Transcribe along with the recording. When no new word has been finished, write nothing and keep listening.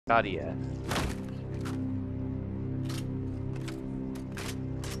Shotty at?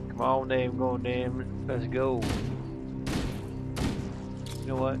 Come on, name, go, name. Let's go. You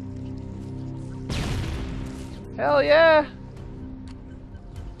know what? Hell yeah!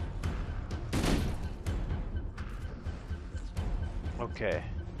 Okay.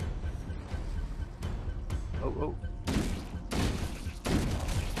 Oh.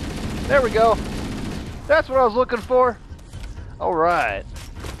 There we go. That's what I was looking for. Alright.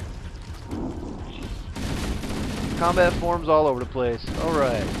 Combat forms all over the place.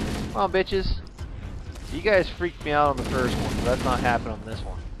 Alright. Come on, bitches. You guys freaked me out on the first one, but that's not happening on this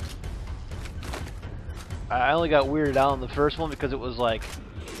one. I only got weirded out on the first one because it was like,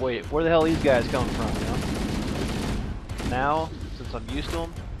 wait, where the hell are these guys coming from, you know? Now, since I'm used to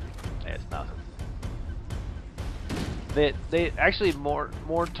them, it's nothing. They actually, more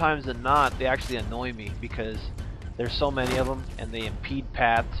times than not, they actually annoy me because there's so many of them and they impede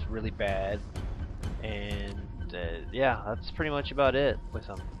paths really bad. And yeah, that's pretty much about it with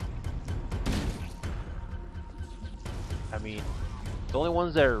them. I mean, the only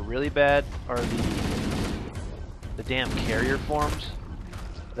ones that are really bad are the damn carrier forms.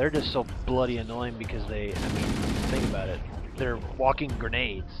 They're just so bloody annoying because I mean, think about it. They're walking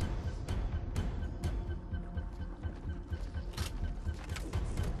grenades.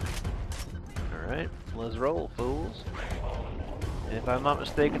 Alright, let's roll, fools. And if I'm not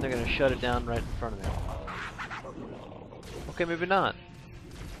mistaken, they're going to shut it down right in front of me. Okay, maybe not.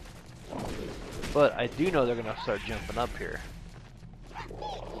 But I do know they're going to start jumping up here.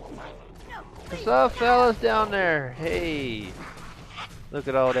 What's up, fellas down there? Hey! Look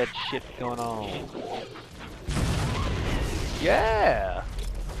at all that shit going on. Yeah!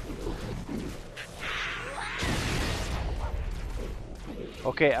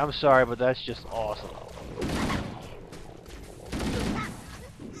 Okay, I'm sorry, but that's just awesome.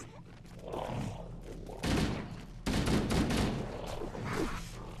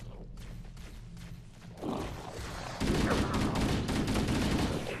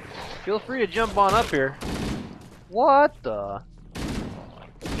 Feel free to jump on up here. What the?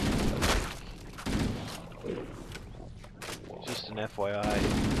 Just an FYI.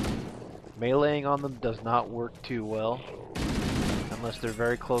 Meleeing on them does not work too well unless they're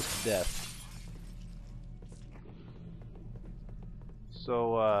very close to death.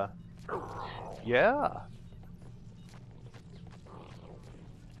 So, yeah.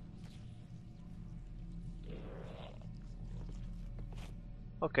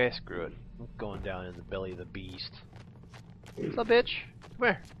 Okay, screw it. I'm going down in the belly of the beast. What's up, bitch? Come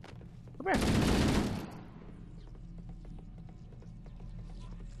here. Come here.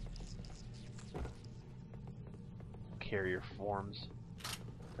 Carrier forms.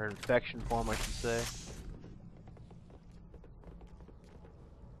 Or infection form, I should say.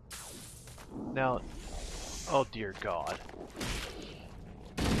 Now, oh dear God.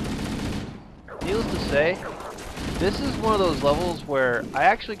 Needless to say, this is one of those levels where I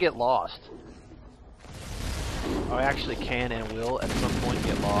actually get lost. I actually can and will at some point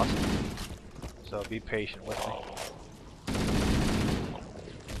get lost. So be patient with me.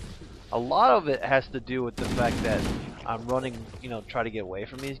 A lot of it has to do with the fact that I'm running, you know, try to get away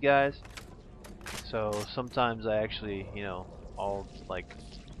from these guys. So sometimes I actually, you know, I'll like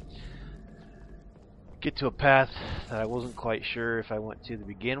get to a path that I wasn't quite sure if I went to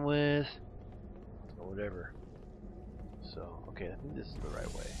begin with or whatever. So, okay, I think this is the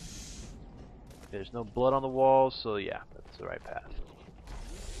right way. There's no blood on the walls, so yeah, that's the right path.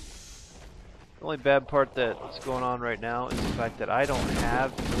 The only bad part that's going on right now is the fact that I don't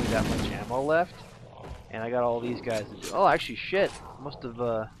have really that much ammo left, and I got all these guys to do. Oh, actually, shit! Must have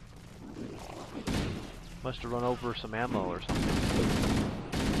run over some ammo or something.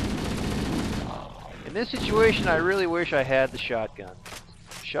 In this situation, I really wish I had the shotgun.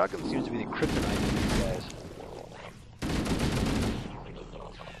 The shotgun seems to be the kryptonite for these guys.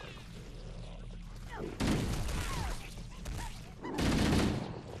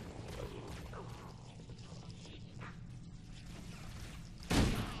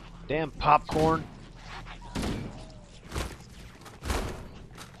 Damn popcorn.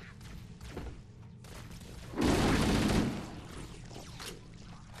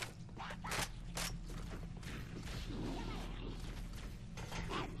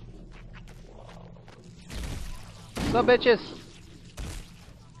 What's up, bitches?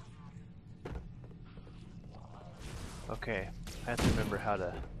 Okay, I have to remember how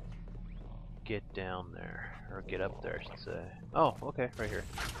to get down there, or get up there, I should say. Oh, okay, right here.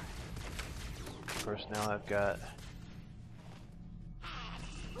 Of course, now I've got...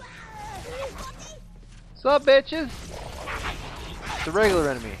 What's up, bitches? It's a regular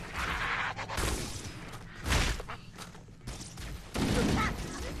enemy.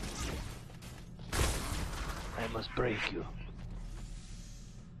 I must break you.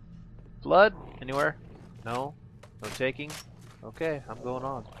 Blood? Anywhere? No? No taking? Okay, I'm going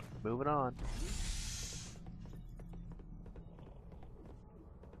on. Moving on.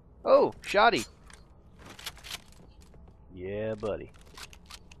 Oh, shoddy. Yeah, buddy.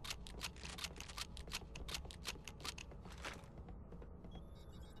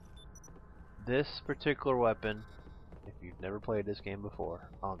 This particular weapon, if you've never played this game before,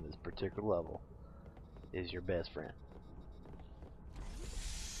 on this particular level, is your best friend.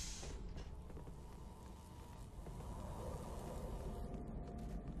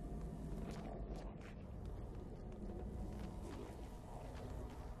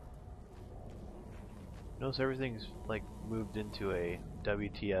 Notice everything's like moved into a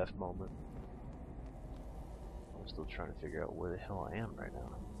WTF moment. I'm still trying to figure out where the hell I am right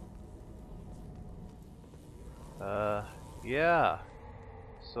now. Yeah.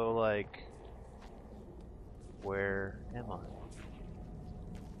 So like, where am I?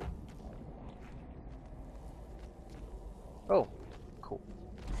 Oh, cool.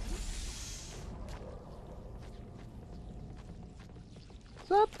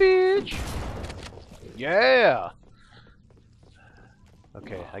 What's up, bitch? Yeah!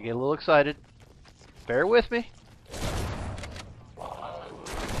 Okay, I get a little excited. Bear with me.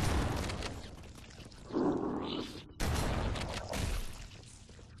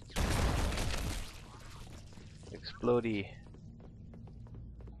 Explodey.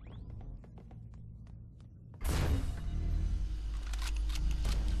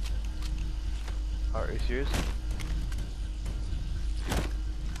 Are you serious?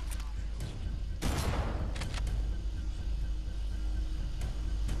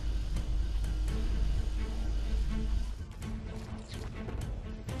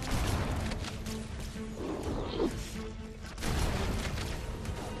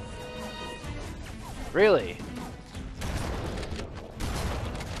 Really?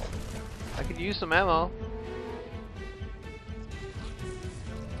 I could use some ammo.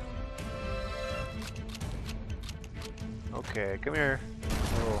 Okay, come here.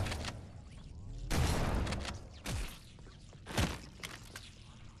 Oh.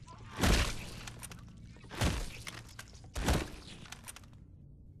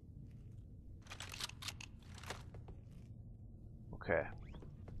 Okay.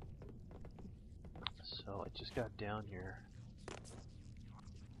 So I just got down here.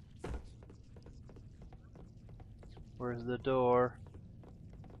 Where's the door?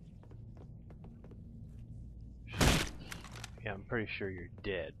 Yeah, I'm pretty sure you're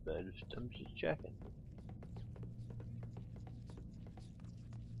dead, but I'm just checking.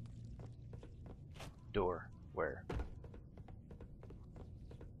 Door. Where?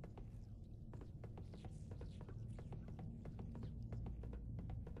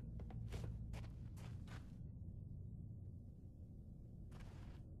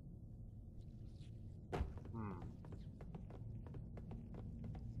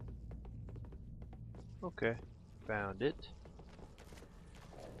 Okay. Found it.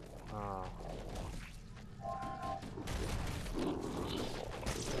 Oh.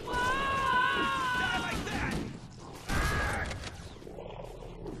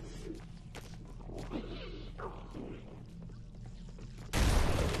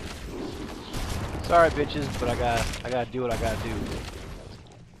 Sorry, bitches, but I gotta do what I gotta do.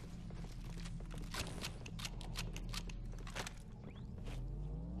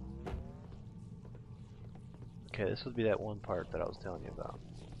 Okay, this would be that one part that I was telling you about.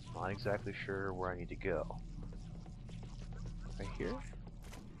 Not exactly sure where I need to go. Right here?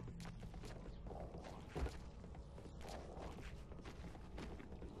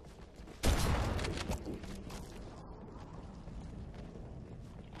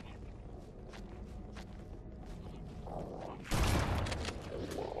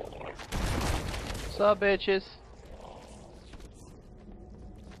 What's up, bitches?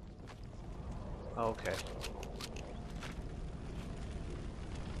 Okay.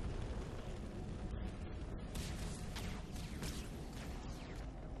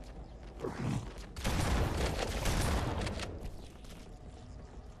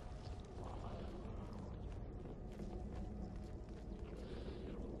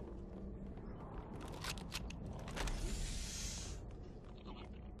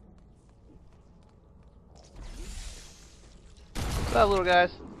 What's up, little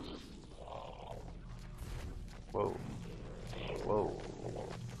guys? Whoa. Whoa.